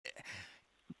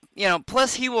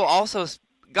plus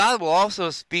God will also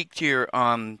speak to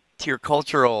your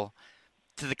cultural,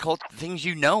 to the things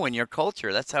you know in your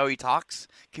culture. That's how he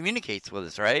communicates with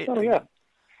us, right? Oh, yeah.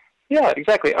 Yeah,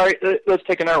 exactly. All right, let's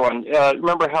take another one.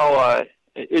 Remember how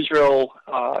Israel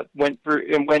went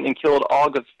and killed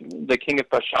Og, the king of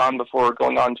Bashan, before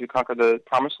going on to conquer the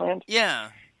Promised Land? Yeah.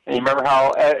 And you remember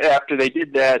how after they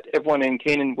did that, everyone in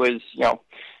Canaan was,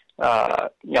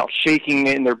 shaking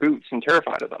in their boots and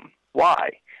terrified of them. Why?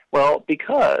 Well,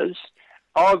 because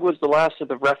Og was the last of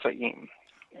the Rephaim.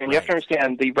 And you have to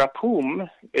understand, the Rapum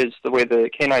is the way the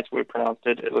Canaanites would have pronounced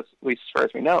it, at least as far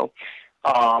as we know,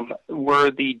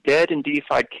 were the dead and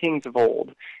deified kings of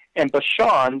old. And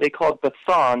Bashan, they called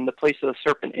Bathan the place of the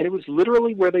serpent, and it was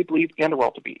literally where they believed the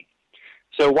underworld to be.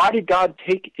 So why did God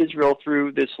take Israel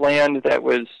through this land that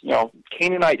was,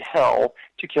 Canaanite hell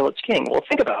to kill its king? Well,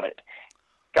 think about it.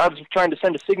 God's trying to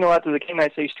send a signal out to the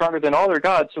Canaanites that he's stronger than all their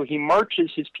gods, so he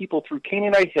marches his people through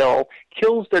Canaanite hill,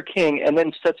 kills their king, and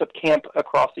then sets up camp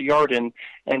across the Jordan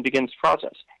and begins the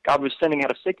process. God was sending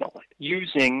out a signal,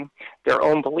 using their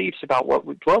own beliefs about what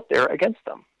dwelt there against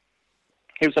them.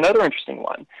 Here's another interesting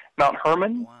one. Mount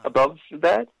Hermon, above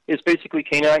that, is basically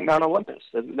Canaanite Mount Olympus.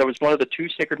 That was one of the two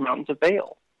sacred mountains of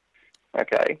Baal.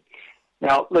 Okay.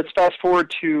 Now, let's fast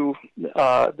forward to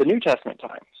the New Testament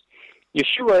times.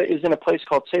 Yeshua is in a place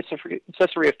called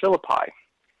Caesarea Philippi,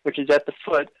 which is at the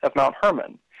foot of Mount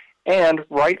Hermon, and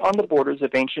right on the borders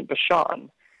of ancient Bashan.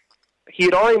 He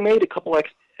had already made a couple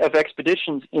of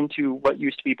expeditions into what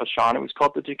used to be Bashan. It was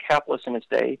called the Decapolis in his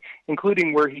day,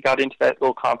 including where he got into that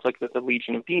little conflict with the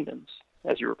Legion of Demons,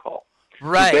 as you recall.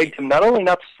 Right. He begged him not only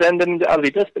not to send them out of the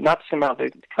abyss, but not to send them out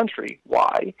of the country.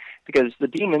 Why? Because the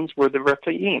demons were the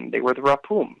Rephaim. They were the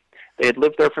Rapum. They had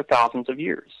lived there for thousands of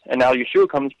years. And now Yeshua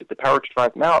comes with the power to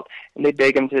drive them out, and they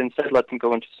beg him to instead let them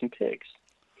go into some pigs.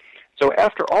 So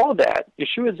after all of that,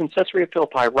 Yeshua is in Caesarea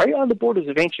Philippi, right on the borders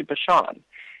of ancient Bashan.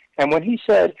 And when he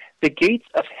said, the gates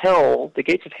of hell, the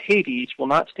gates of Hades, will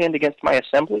not stand against my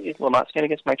assembly, it will not stand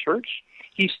against my church,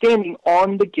 he's standing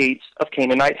on the gates of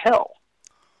Canaanite hell.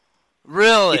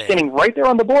 Really? He's standing right there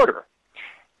on the border.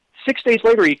 6 days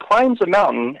later, he climbs a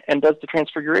mountain and does the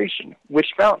transfiguration.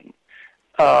 Which mountain?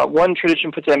 One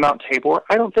tradition puts it at Mount Tabor.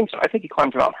 I don't think so. I think he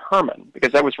climbed Mount Hermon,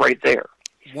 because that was right there.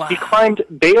 Wow. He climbed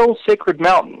Baal's sacred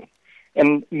mountain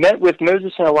and met with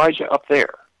Moses and Elijah up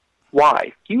there.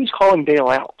 Why? He was calling Baal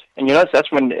out. And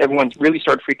that's when everyone really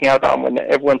started freaking out about him, when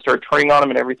everyone started turning on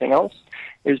him and everything else.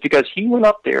 It was because he went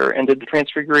up there and did the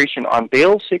transfiguration on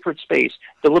Baal's sacred space,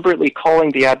 deliberately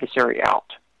calling the adversary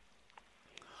out.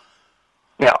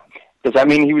 Now, does that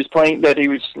mean he was trying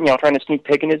to sneak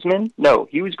paganism in? No,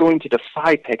 he was going to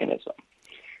defy paganism.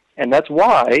 And that's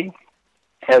why,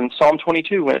 in Psalm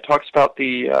 22, when it talks about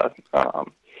the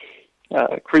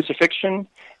crucifixion,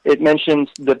 it mentions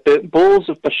the bulls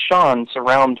of Bashan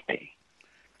surround me.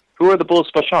 Who are the bulls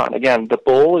of Bashan? Again, the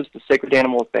bull is the sacred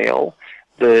animal of Baal.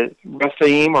 The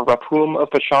Rephaim or Rapum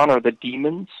of Bashan are the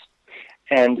demons.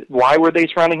 And why were they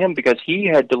surrounding him? Because he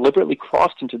had deliberately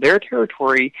crossed into their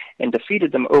territory and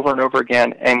defeated them over and over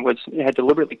again, and had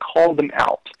deliberately called them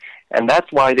out. And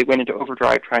that's why they went into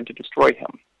overdrive trying to destroy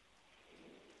him.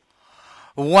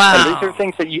 Wow. And these are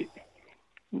things that you...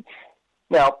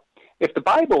 Now, if the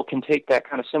Bible can take that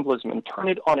kind of symbolism and turn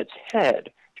it on its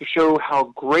head to show how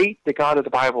great the God of the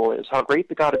Bible is, how great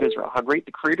the God of Israel, how great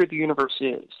the creator of the universe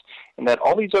is, and that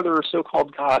all these other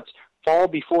so-called gods fall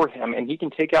before him and he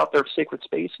can take out their sacred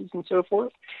spaces and so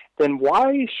forth, then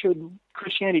why should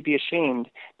Christianity be ashamed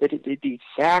that it did the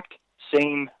exact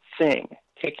same thing,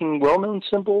 taking well-known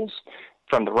symbols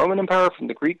from the Roman Empire, from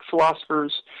the Greek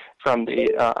philosophers, from the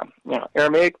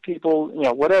Aramaic people,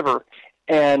 whatever,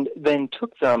 and then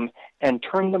took them and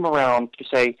turned them around to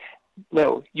say,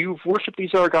 no, you've worshipped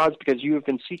these other gods because you have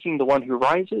been seeking the one who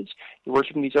rises. You're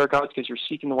worshiping these other gods because you're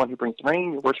seeking the one who brings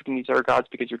rain. You're worshiping these other gods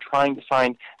because you're trying to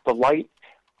find the light.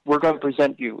 We're going to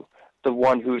present you the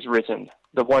one who is risen,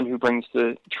 the one who brings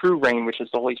the true rain, which is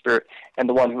the Holy Spirit, and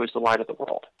the one who is the light of the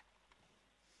world.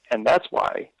 And that's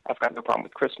why I've got no problem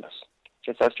with Christmas,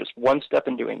 because that's just one step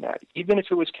in doing that. Even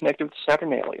if it was connected with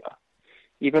Saturnalia,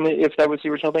 even if that was the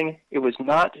original thing, it was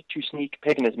not to sneak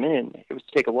paganism in. It was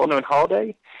to take a well-known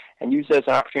holiday and use it as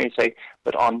an opportunity to say,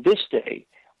 but on this day,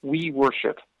 we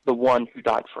worship the one who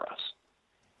died for us.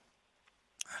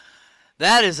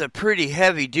 That is a pretty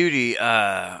heavy-duty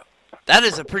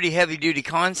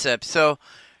concept. So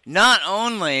not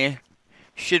only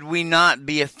should we not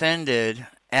be offended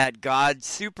at God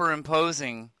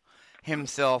superimposing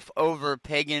himself over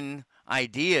pagan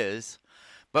ideas,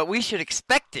 but we should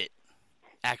expect it.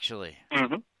 Actually.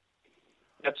 Mm-hmm.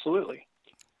 Absolutely.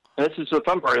 And this is the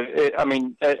fun part.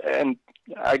 And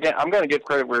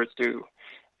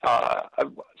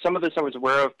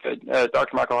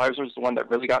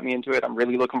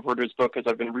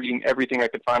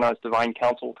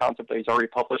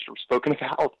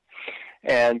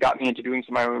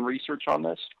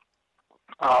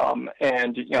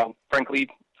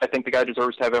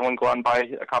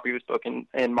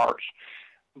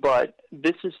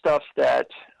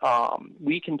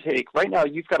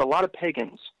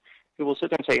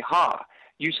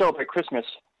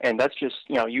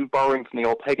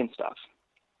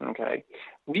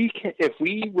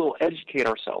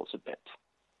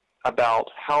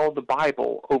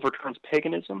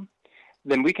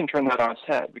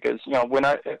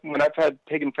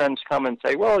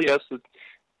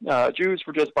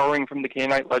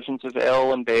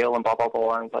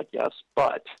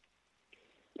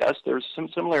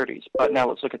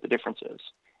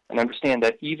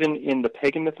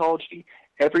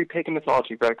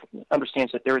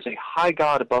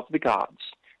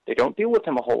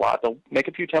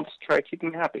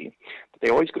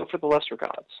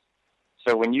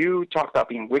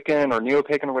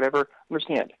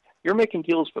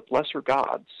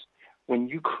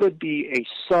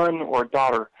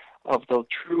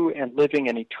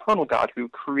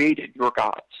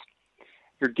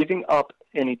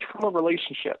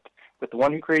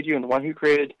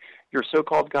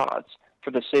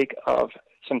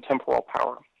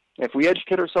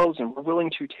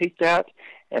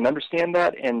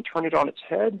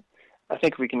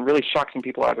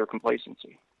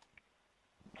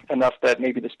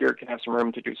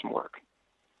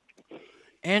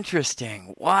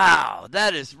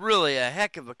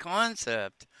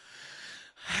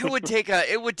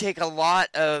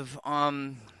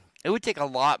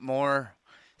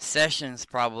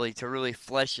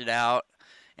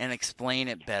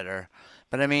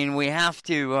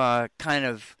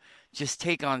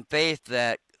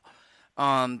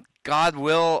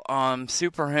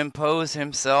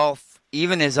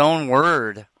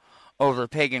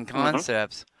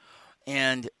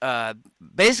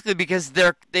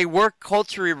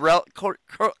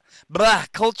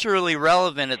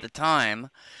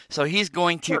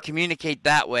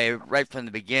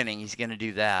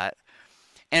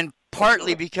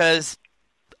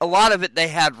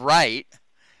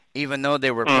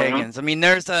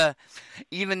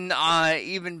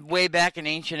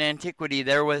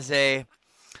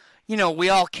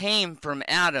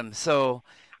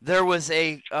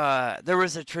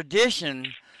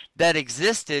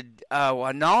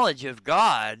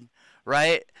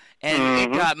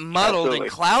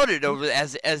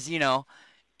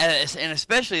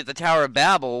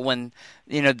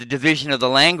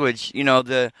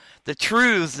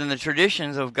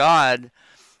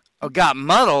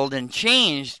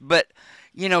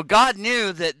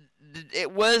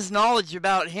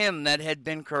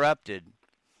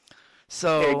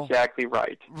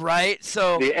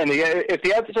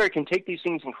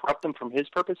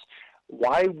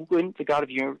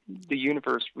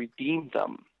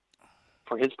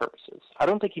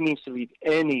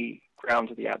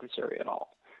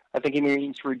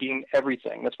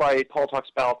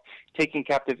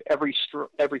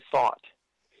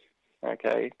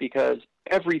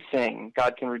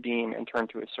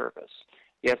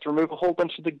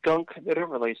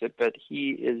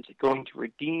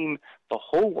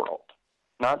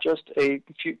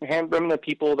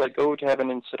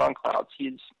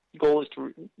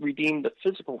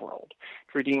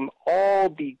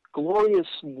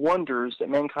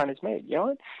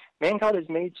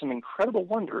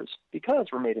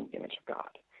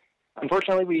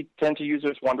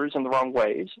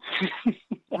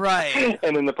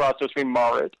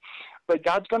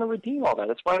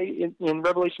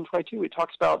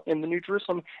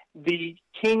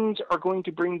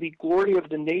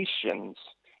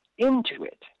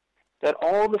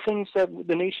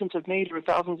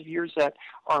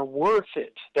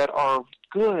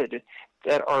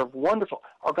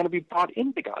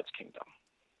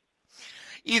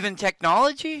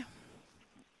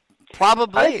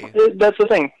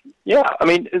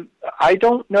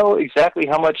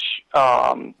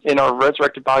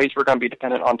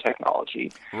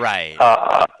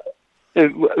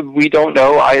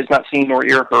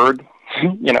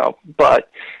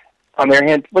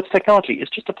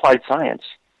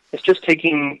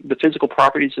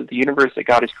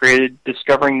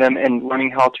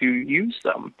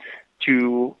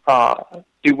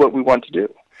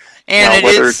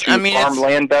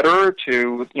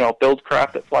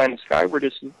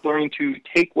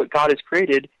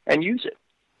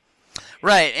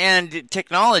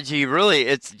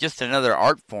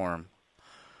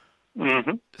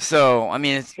Mm-hmm. So, I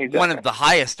mean, it's one Exactly. of the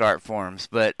highest art forms,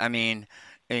 but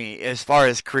as far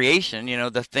as creation,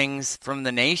 the things from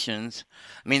the nations,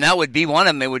 I mean, that would be one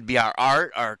of them. It would be our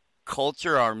art, our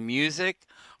culture, our music,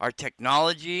 our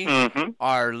technology, Mm-hmm.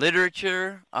 our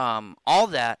literature, all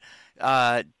that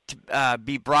to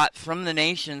be brought from the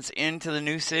nations into the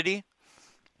new city.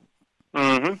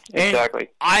 Mm-hmm. And Exactly.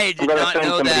 I I'm did going to not offend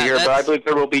know somebody that. here, but I That's believe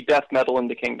there will be death metal in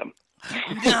the kingdom.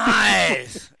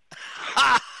 nice.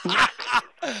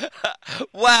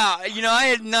 Wow, I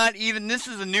had not even. This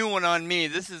is a new one on me.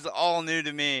 This is all new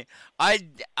to me. I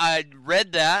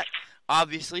read that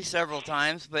obviously several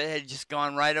times, but it had just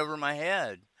gone right over my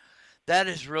head. That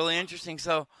is really interesting.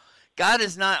 So, God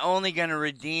is not only going to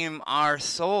redeem our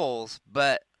souls,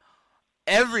 but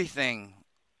everything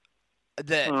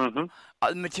that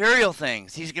Mm-hmm. material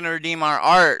things. He's going to redeem our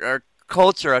art, our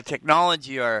culture, our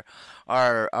technology, our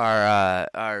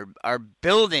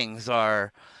buildings,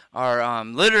 our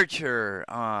literature,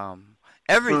 Mm-hmm.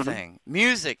 everything,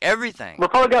 music, everything. We're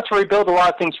probably got to rebuild a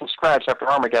lot of things from scratch after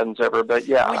Armageddon's over, but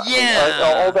yeah, Well, I mean,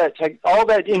 all yeah, all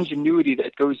that ingenuity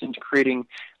that goes into creating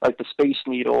like the Space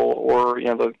Needle or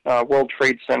the World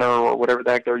Trade Center or whatever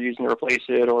the heck they're using to replace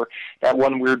it, or that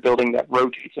one weird building that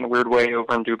rotates in a weird way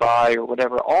over in Dubai or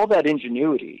whatever. All that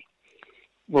ingenuity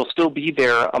will still be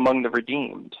there among the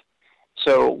redeemed.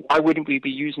 So why wouldn't we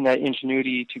be using that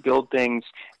ingenuity to build things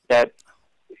that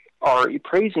are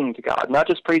praising to God, not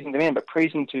just praising the man, but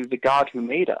praising to the God who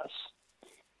made us?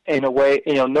 In a way,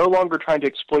 no longer trying to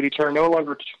exploit each other, no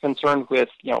longer concerned with,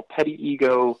 petty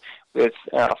ego, with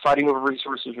fighting over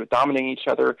resources, with dominating each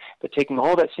other, but taking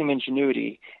all that same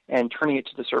ingenuity and turning it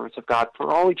to the service of God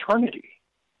for all eternity.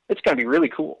 It's going to be really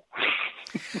cool.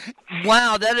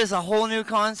 wow, that is a whole new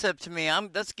concept to me.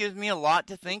 That gives me a lot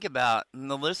to think about, and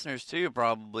the listeners too,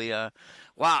 probably. Wow,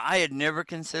 I had never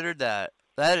considered that.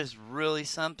 That is really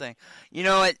something. You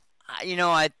know, it.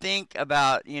 I think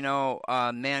about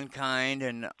mankind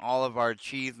and all of our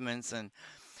achievements, and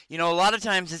a lot of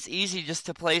times it's easy just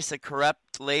to place a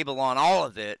corrupt label on all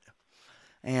of it,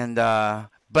 and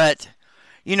but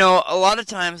a lot of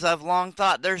times I've long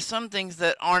thought there's some things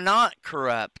that are not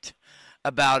corrupt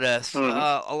about us.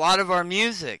 Mm-hmm. A lot of our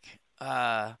music, a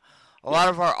Yeah. lot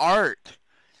of our art.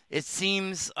 It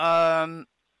seems, I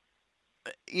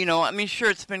mean, sure,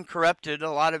 it's been corrupted. A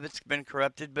lot of it's been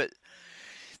corrupted, but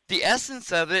the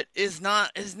essence of it is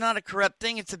not a corrupt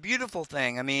thing. It's a beautiful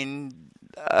thing. I mean,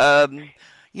 Well,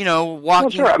 sure.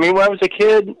 walking. I mean, when I was a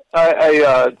kid,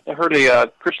 I heard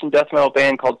a Christian death metal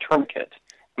band called Tourniquet.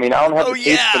 I mean, I don't have Oh the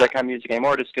taste for yeah. that kind of music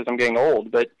anymore just because I'm getting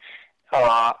old. But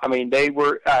I mean, their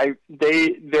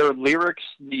lyrics,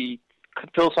 the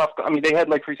philosophical. I mean, they had,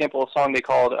 like, for example, a song they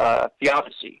called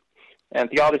Theodicy. And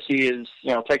theodicy is,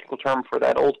 a technical term for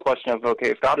that old question of, okay,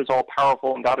 if God is all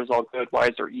powerful and God is all good, why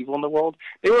is there evil in the world?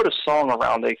 They wrote a song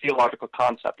around a theological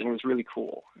concept, and it was really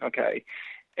cool. Okay,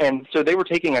 and so they were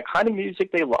taking a kind of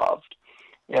music they loved,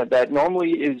 that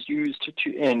normally is used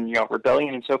in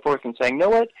rebellion and so forth, and saying, you know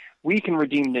what, we can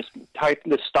redeem this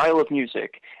style of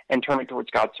music and turn it towards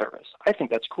God's service. I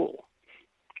think that's cool.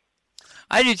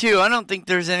 I do too. I don't think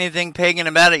there's anything pagan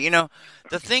about it.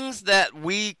 The things that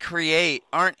we create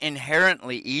aren't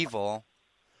inherently evil.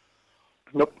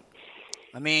 Nope.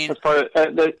 I mean, That's part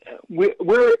of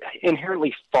we're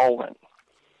inherently fallen.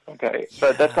 Okay,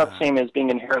 but that's not the yeah. same as being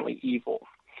inherently evil.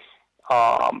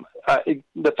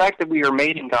 The fact that we are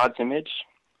made in God's image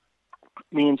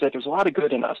means that there's a lot of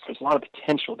good in us. There's a lot of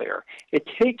potential there. It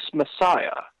takes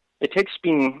Messiah. It takes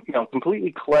being,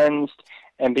 completely cleansed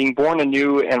and being born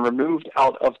anew and removed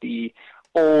out of the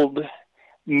old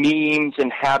memes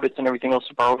and habits and everything else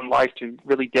of our own life to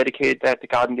really dedicate that to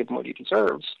God and give him what he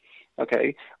deserves.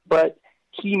 Okay, but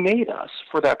he made us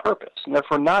for that purpose, and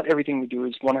therefore not everything we do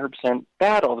is 100%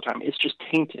 bad all the time. It's just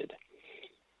tainted.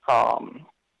 I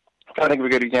think of a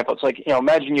good example. It's like,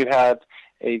 imagine you have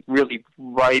a really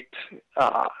ripe,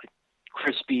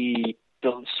 crispy,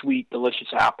 sweet, delicious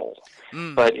apple,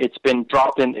 Mm. but it's been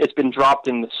dropped in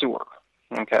the sewer.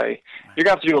 Okay, you're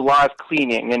gonna have to do a lot of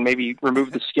cleaning and maybe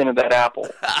remove the skin of that apple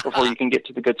before you can get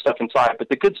to the good stuff inside. But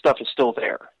the good stuff is still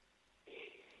there,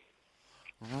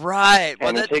 Right. Well,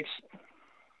 and it takes.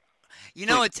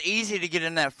 it's easy to get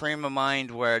in that frame of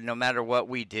mind where no matter what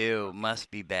we do must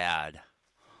be bad.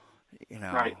 You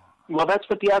know. Right. Well, that's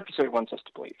what the adversary wants us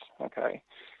to believe. Okay.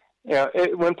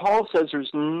 When Paul says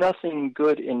there's nothing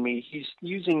good in me, he's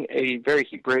using a very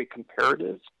Hebraic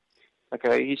comparative.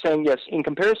 Okay. He's saying, yes, in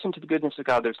comparison to the goodness of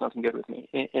God, there's nothing good with me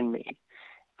in me.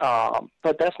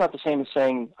 But that's not the same as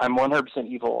saying I'm 100%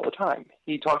 evil all the time.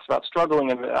 He talks about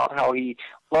struggling and about how he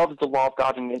loves the law of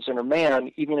God in his inner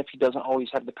man, even if he doesn't always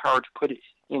have the power to put it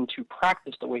into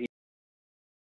practice the way